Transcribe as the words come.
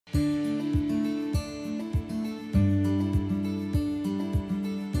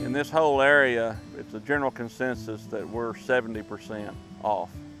In this whole area, it's a general consensus that we're 70% off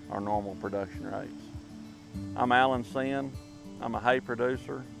our normal production rates. I'm Alan Senn. I'm a hay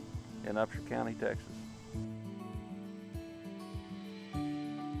producer in Upshur County, Texas.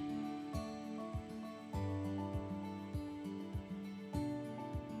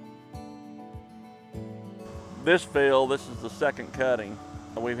 This field, this is the second cutting.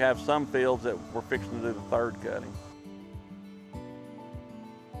 We have some fields that we're fixing to do the third cutting.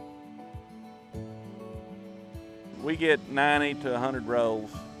 We get 90 to 100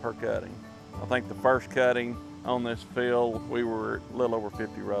 rolls per cutting. I think the first cutting on this field, we were a little over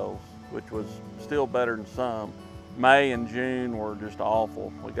 50 rolls, which was still better than some. May and June were just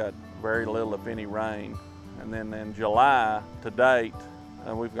awful. We got very little, if any, rain. And then in July to date,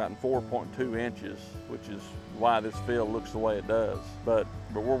 we've gotten 4.2 inches, which is why this field looks the way it does. But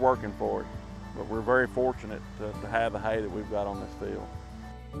we're working for it. But we're very fortunate to have the hay that we've got on this field.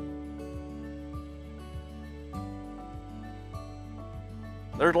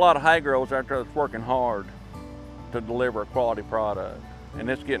 There's a lot of hay growers out there that's working hard to deliver a quality product, and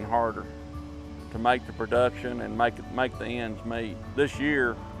it's getting harder to make the production and make the ends meet. This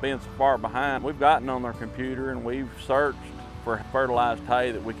year, being so far behind, we've gotten on our computer and we've searched for fertilized hay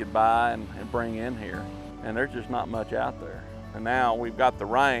that we could buy and bring in here, and there's just not much out there. And now we've got the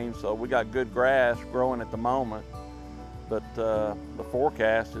rain, so we got good grass growing at the moment, but the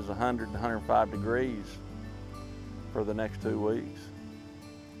forecast is 100 to 105 degrees for the next 2 weeks.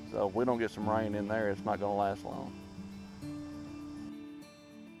 So if we don't get some rain in there, it's not going to last long.